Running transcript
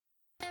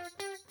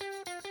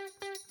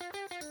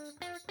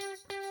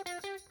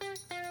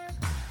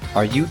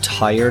Are you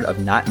tired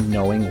of not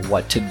knowing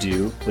what to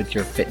do with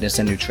your fitness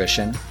and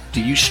nutrition? Do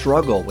you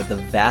struggle with the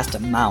vast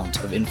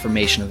amount of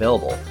information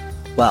available?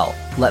 Well,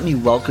 let me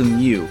welcome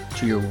you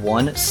to your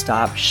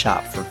one-stop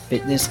shop for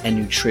fitness and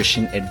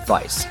nutrition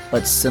advice.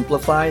 Let's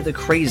simplify the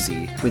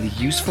crazy with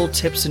useful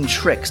tips and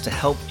tricks to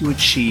help you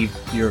achieve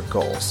your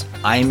goals.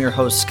 I am your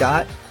host,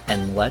 Scott,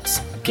 and let's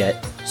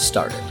get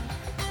started.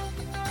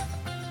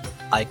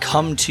 I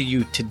come to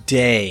you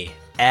today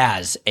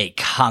as a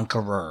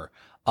conqueror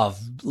of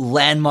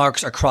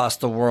landmarks across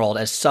the world,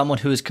 as someone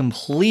who has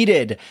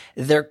completed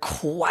their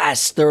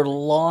quest, their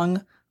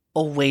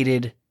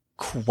long-awaited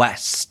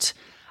quest.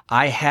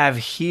 I have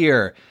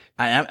here,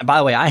 by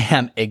the way, I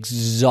am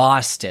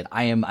exhausted.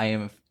 I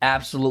am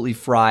absolutely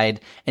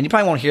fried. And you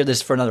probably won't hear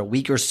this for another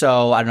week or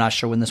so. I'm not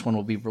sure when this one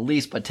will be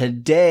released. But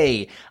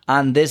today,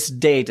 on this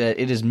date,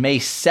 it is May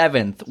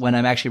 7th when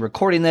I'm actually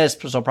recording this.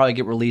 So it'll probably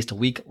get released a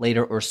week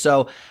later or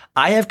so.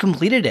 I have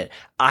completed it.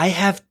 I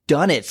have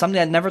done it.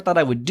 Something I never thought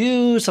I would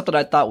do. Something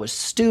I thought was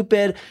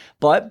stupid.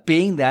 But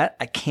being that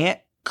I can't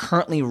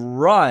currently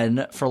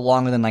run for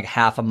longer than like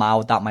half a mile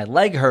without my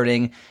leg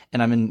hurting,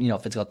 and I'm in,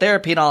 physical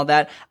therapy and all of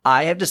that,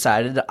 I have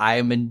decided that I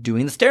have been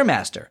doing the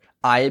Stairmaster.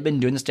 I have been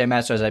doing the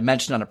Stairmaster, as I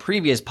mentioned on a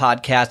previous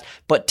podcast,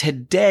 but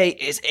today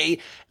is a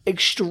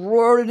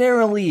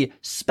extraordinarily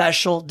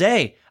special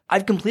day.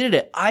 I've completed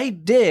it. I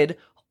did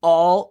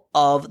all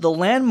of the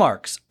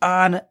landmarks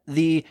on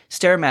the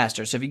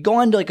Stairmaster. So if you go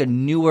into like a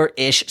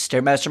newer-ish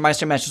Stairmaster, my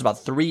Stairmaster is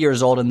about 3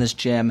 years old in this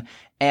gym,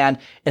 and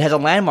it has a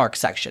landmark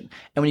section.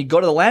 And when you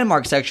go to the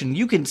landmark section,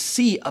 you can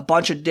see a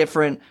bunch of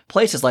different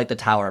places like the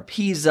Tower of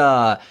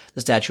Pisa,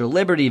 the Statue of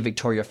Liberty,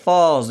 Victoria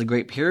Falls, the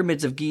Great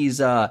Pyramids of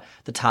Giza,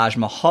 the Taj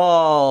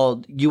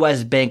Mahal,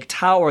 US Bank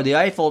Tower, the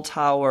Eiffel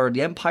Tower,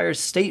 the Empire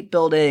State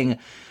Building,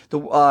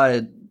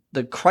 the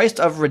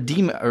Christ of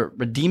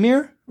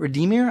Redeemer.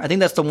 I think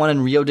that's the one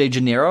in Rio de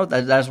Janeiro.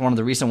 That's one of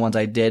the recent ones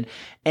I did.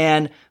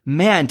 And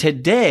man,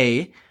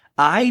 today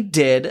I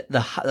did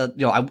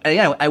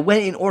I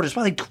went in order. There's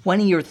probably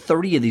 20 or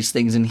 30 of these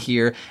things in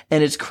here,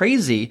 and it's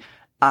crazy.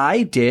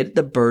 I did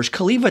the Burj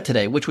Khalifa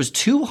today, which was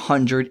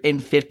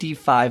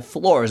 255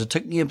 floors. It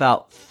took me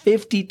about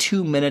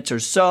 52 minutes or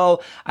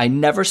so. I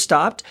never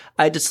stopped.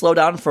 I had to slow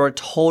down for a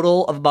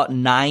total of about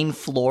 9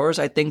 floors,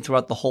 I think,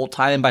 throughout the whole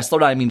time. And by slow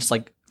down, I mean just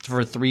like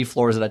for 3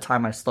 floors at a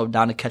time, I slowed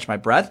down to catch my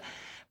breath.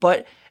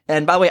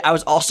 And by the way, I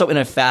was also in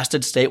a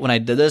fasted state when I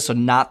did this, so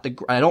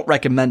I don't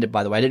recommend it,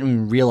 by the way. I didn't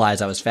even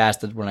realize I was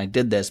fasted when I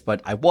did this,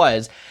 but I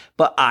was.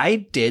 But I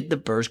did the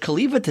Burj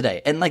Khalifa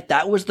today, and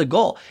that was the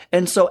goal.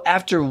 And so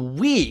after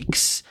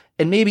weeks,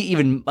 and maybe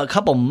even a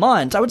couple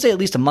months, I would say at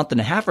least a month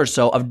and a half or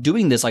so of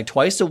doing this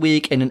twice a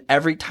week, and then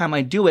every time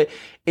I do it,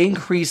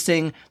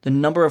 increasing the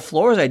number of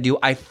floors I do,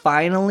 I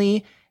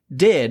finally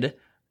did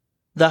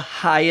the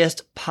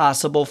highest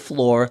possible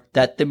floor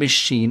that the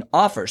machine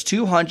offers.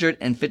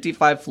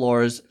 255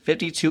 floors,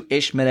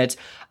 52-ish minutes.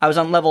 I was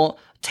on level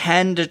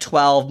 10 to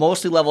 12,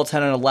 mostly level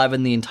 10 and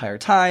 11 the entire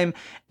time.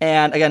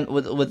 And again,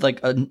 with like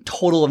a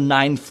total of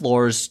 9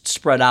 floors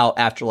spread out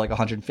after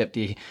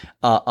 150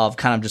 of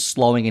kind of just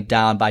slowing it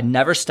down. But I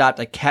never stopped.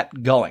 I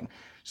kept going.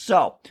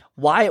 So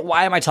why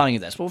am I telling you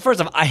this? Well, first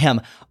off, I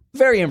am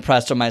very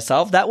impressed with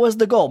myself. That was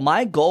the goal.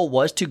 My goal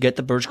was to get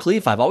the Burj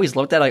Khalifa. I've always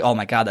looked at it oh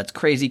my God, that's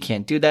crazy.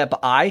 Can't do that. But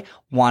I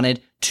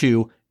wanted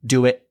to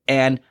do it.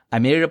 And I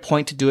made it a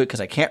point to do it because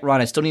I can't run.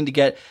 I still need to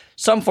get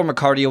some form of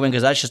cardio in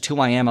because that's just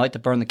who I am. I like to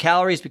burn the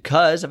calories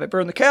because if I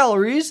burn the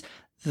calories,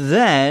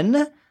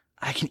 then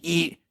I can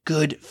eat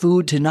good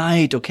food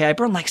tonight, okay? I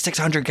burned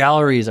 600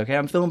 calories, okay?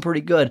 I'm feeling pretty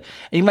good.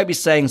 And you might be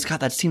saying, Scott,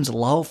 that seems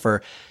low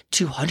for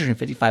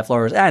 255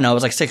 floors. I know,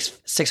 it was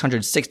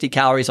 660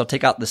 calories. I'll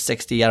take out the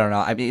 60. I don't know.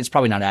 I mean, it's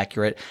probably not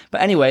accurate.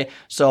 But anyway,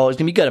 so it's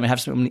going to be good. I'm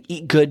going to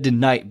eat good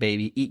tonight,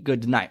 baby. Eat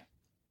good tonight.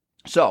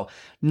 So,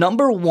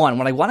 number one,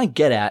 what I want to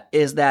get at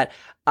is that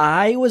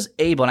I was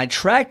able, and I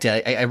tracked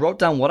it. I wrote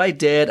down what I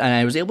did, and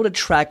I was able to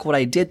track what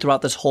I did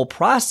throughout this whole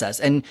process.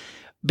 And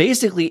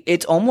basically,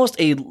 it's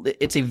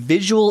a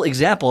visual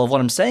example of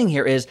what I'm saying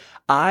here is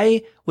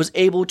I was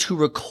able to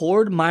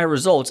record my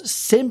results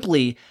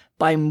simply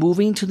by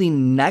moving to the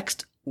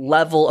next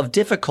level of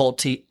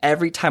difficulty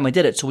every time I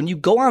did it. So when you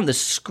go on the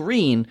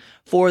screen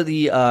for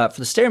the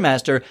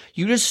Stairmaster,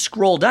 you just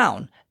scroll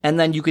down, and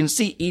then you can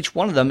see each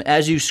one of them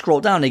as you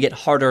scroll down. They get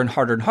harder and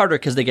harder and harder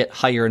because they get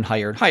higher and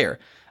higher and higher.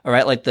 All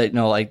right, like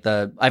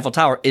the Eiffel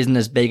Tower isn't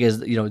as big as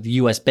the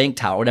US Bank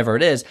Tower, whatever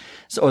it is,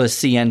 or the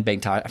CN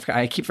Bank Tower.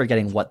 I keep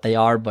forgetting what they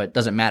are, but it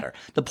doesn't matter.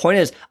 The point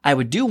is, I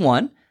would do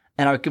one,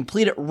 and I would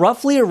complete it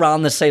roughly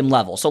around the same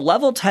level. So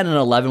level 10 and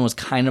 11 was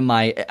kind of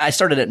I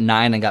started at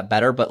 9 and got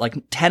better, but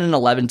 10 and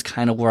 11 is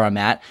kind of where I'm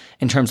at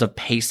in terms of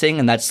pacing,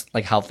 and that's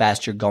how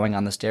fast you're going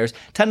on the stairs.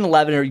 10 and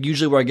 11 are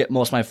usually where I get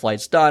most of my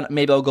flights done.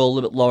 Maybe I'll go a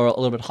little bit lower, a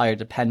little bit higher,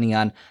 depending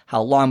on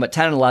how long, but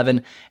 10 and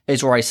 11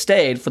 is where I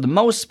stayed for the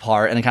most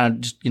part, and I kind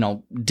of just,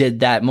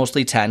 did that,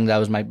 mostly 10. That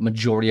was my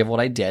majority of what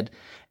I did.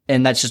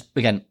 And that's just,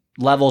 again,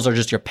 levels are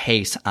just your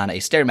pace on a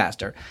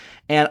Stairmaster.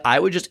 and I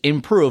would just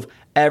improve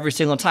every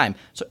single time.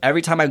 So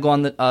every time I go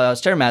on the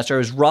Stairmaster, it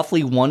was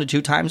roughly 1 to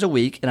 2 times a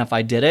week. And if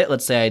I did it,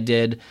 let's say I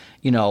did,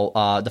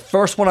 the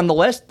first one on the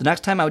list, the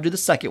next time I would do the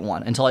second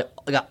one until I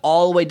got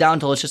all the way down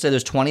to, let's just say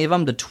there's 20 of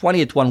them, the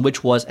 20th one, which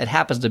it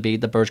happens to be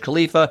the Burj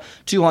Khalifa,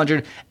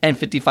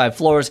 255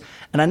 floors.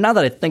 And now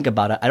that I think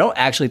about it, I don't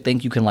actually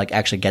think you can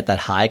actually get that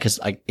high because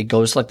it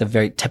goes to the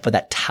very tip of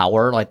that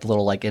tower, the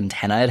little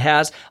antenna it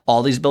has.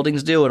 All these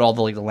buildings do and all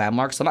the the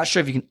landmarks. So I'm not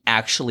sure if you can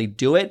actually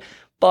do it.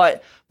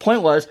 But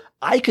point was,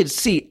 I could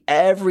see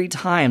every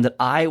time that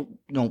I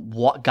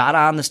got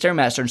on the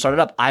Stairmaster and started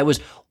up, I was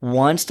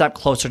one step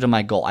closer to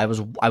my goal. I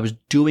was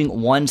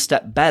doing one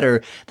step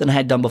better than I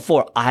had done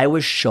before. I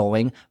was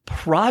showing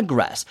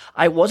progress.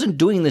 I wasn't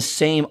doing the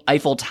same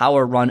Eiffel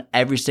Tower run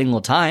every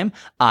single time.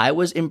 I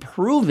was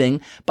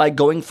improving by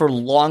going for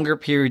longer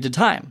periods of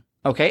time.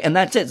 Okay, and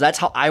that's it. That's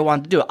how I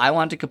want to do it. I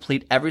want to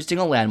complete every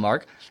single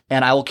landmark,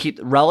 and I will keep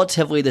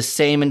relatively the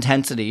same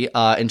intensity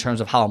in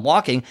terms of how I'm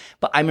walking,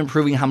 but I'm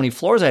improving how many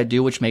floors I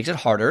do, which makes it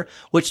harder,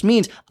 which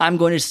means I'm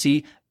going to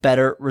see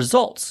better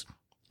results.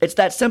 It's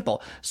that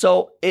simple.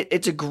 So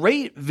it's a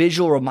great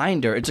visual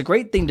reminder. It's a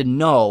great thing to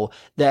know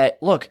that,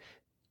 look,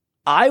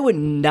 I would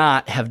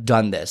not have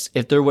done this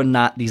if there were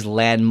not these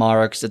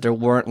landmarks, if there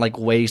weren't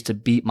ways to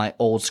beat my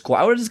old score.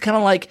 I would have just kind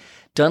of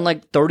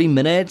done 30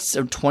 minutes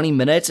or 20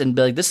 minutes and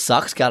be this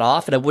sucks, got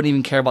off, and I wouldn't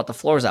even care about the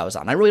floors I was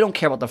on. I really don't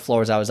care about the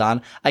floors I was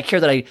on. I care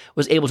that I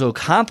was able to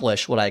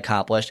accomplish what I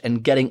accomplished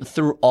and getting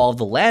through all of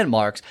the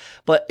landmarks,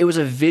 but it was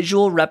a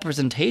visual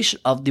representation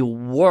of the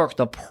work,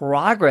 the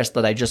progress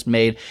that I just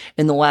made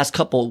in the last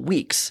couple of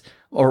weeks.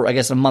 Or I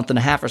guess a month and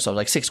a half or so,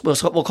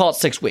 we'll call it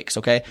 6 weeks,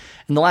 okay?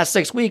 In the last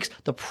 6 weeks,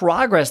 the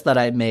progress that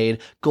I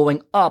made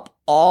going up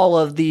all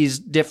of these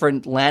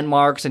different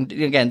landmarks, and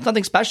again,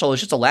 nothing special,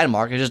 it's just a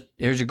landmark, it's just,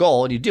 here's your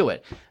goal, and you do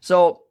it.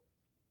 So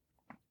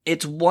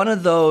it's one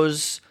of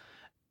those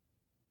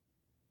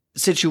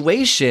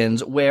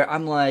situations where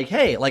I'm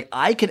hey,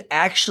 I can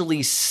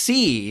actually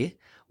see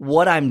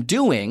what I'm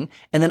doing,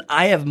 and then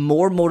I have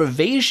more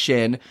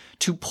motivation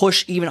to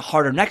push even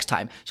harder next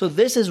time. So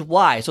this is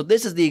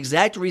the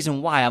exact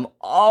reason why I'm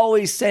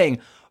always saying,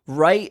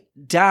 write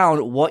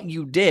down what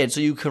you did so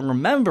you can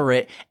remember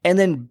it and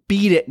then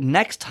beat it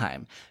next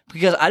time.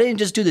 Because I didn't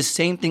just do the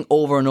same thing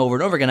over and over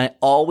and over again. I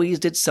always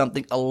did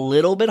something a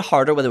little bit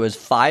harder, whether it was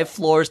 5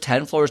 floors,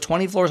 10 floors,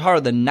 20 floors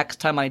harder the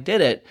next time I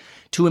did it,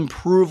 to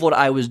improve what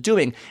I was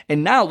doing.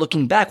 And now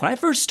looking back, when I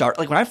first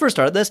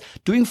started this,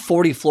 doing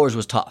 40 floors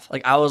was tough.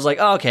 I was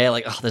oh,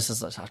 okay, this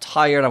is I'm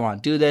tired, I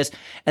want to do this.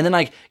 And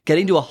then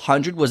getting to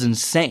 100 was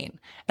insane.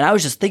 And I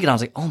was just thinking, I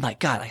was oh my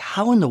God,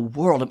 how in the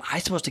world am I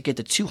supposed to get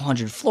to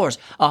 200 floors?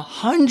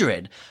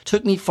 100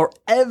 took me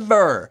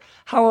forever.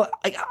 How,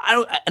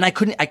 I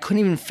couldn't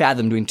even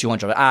fathom doing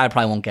 200. I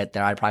probably won't get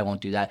there. I probably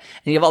won't do that.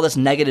 And you have all this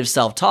negative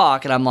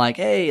self-talk, and I'm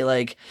hey,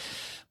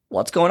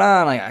 what's going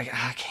on?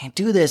 I can't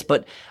do this.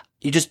 But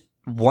you just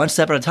one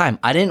step at a time.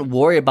 I didn't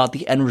worry about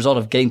the end result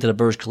of getting to the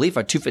Burj Khalifa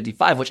at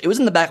 255, which it was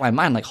in the back of my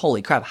mind,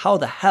 holy crap, how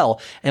the hell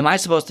am I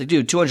supposed to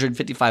do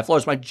 255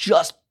 floors when I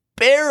just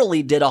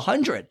barely did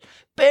 100?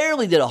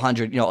 Barely did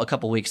 100, a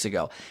couple weeks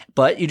ago.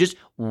 But you just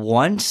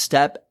one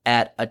step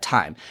at a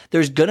time.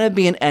 There's going to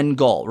be an end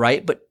goal,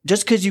 right? But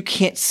just because you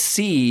can't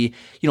see,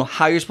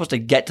 how you're supposed to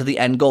get to the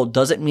end goal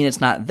doesn't mean it's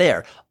not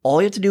there.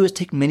 All you have to do is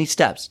take mini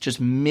steps,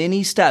 just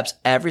mini steps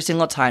every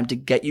single time to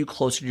get you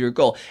closer to your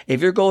goal.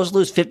 If your goal is to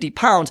lose 50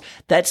 pounds,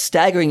 that's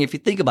staggering if you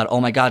think about it.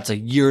 Oh my God, it's a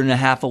year and a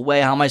half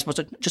away. How am I supposed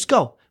to? Just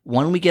go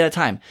 1 week at a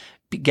time.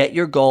 Get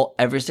your goal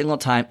every single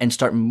time and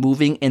start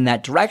moving in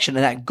that direction.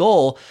 And that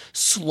goal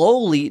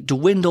slowly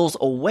dwindles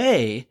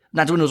away,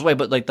 not dwindles away,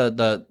 but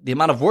the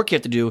amount of work you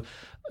have to do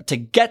to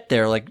get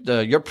there,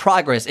 your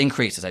progress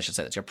increases, I should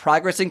say this. Your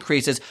progress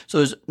increases, so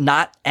there's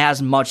not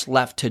as much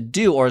left to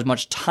do or as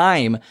much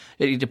time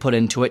that you need to put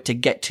into it to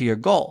get to your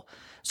goal.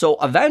 So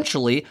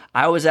eventually,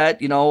 I was at,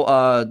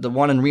 the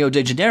one in Rio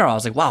de Janeiro. I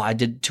was wow, I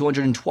did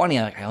 220.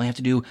 I only have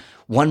to do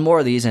one more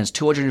of these, and it's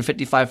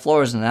 255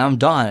 floors, and then I'm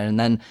done. And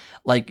then,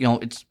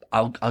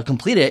 I'll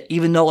complete it,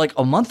 even though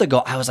a month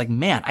ago I was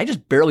man, I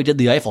just barely did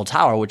the Eiffel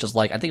Tower, which is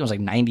I think it was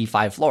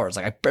 95 floors.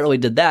 I barely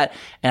did that,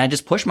 and I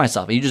just pushed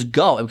myself. And you just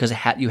go because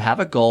you have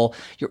a goal.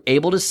 You're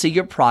able to see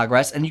your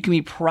progress, and you can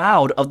be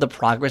proud of the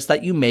progress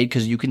that you made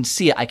because you can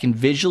see it. I can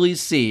visually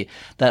see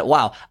that,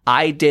 wow,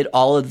 I did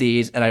all of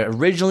these, and I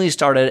originally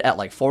started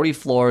at 40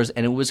 floors,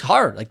 and it was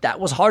hard. That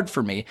was hard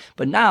for me.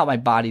 But now my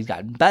body's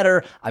gotten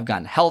better. I've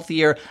gotten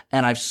healthier,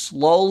 and I've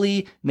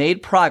slowly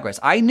made progress.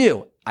 I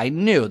knew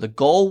the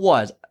goal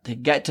was to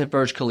get to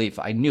Burj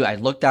Khalifa. I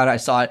looked down, I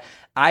saw it.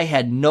 I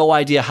had no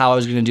idea how I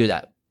was going to do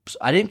that. So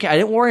I didn't care. I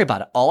didn't worry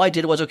about it. All I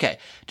did was, okay,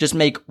 just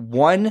make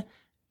one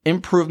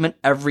improvement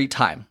every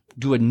time.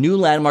 Do a new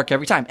landmark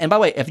every time. And by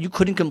the way, if you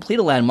couldn't complete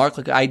a landmark,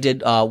 like I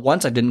did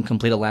once, I didn't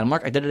complete a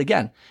landmark, I did it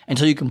again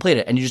until you complete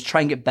it. And you just try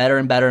and get better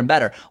and better and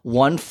better,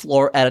 one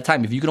floor at a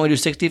time. If you can only do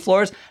 60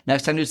 floors,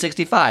 next time do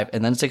 65,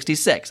 and then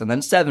 66, and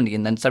then 70,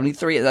 and then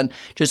 73, and then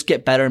just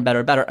get better and better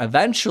and better.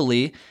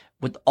 Eventually,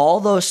 with all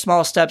those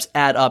small steps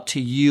add up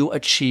to you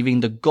achieving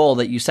the goal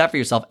that you set for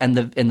yourself, and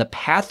the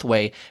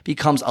pathway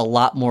becomes a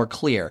lot more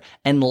clear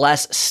and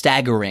less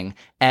staggering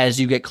as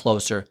you get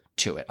closer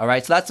to it. All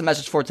right. So that's the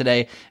message for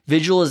today.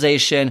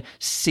 Visualization,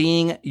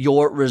 seeing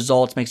your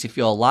results makes you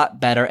feel a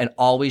lot better and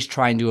always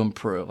trying to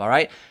improve. All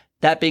right.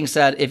 That being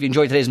said, if you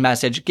enjoyed today's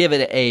message, give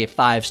it a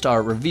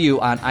 5-star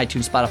review on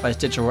iTunes, Spotify,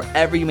 Stitcher,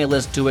 wherever you may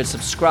listen to it.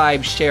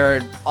 Subscribe, share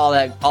it, all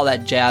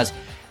that jazz.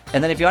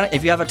 And then if you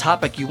have a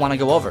topic you want to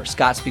go over,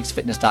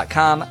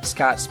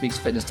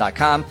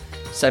 scottspeaksfitness.com.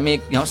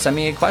 Send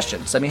me a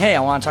question. Send me, hey, I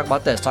want to talk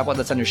about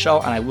this on your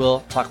show, and I will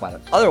talk about it.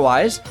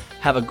 Otherwise,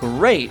 have a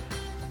great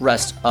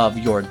rest of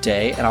your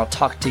day, and I'll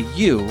talk to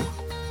you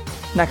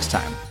next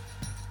time.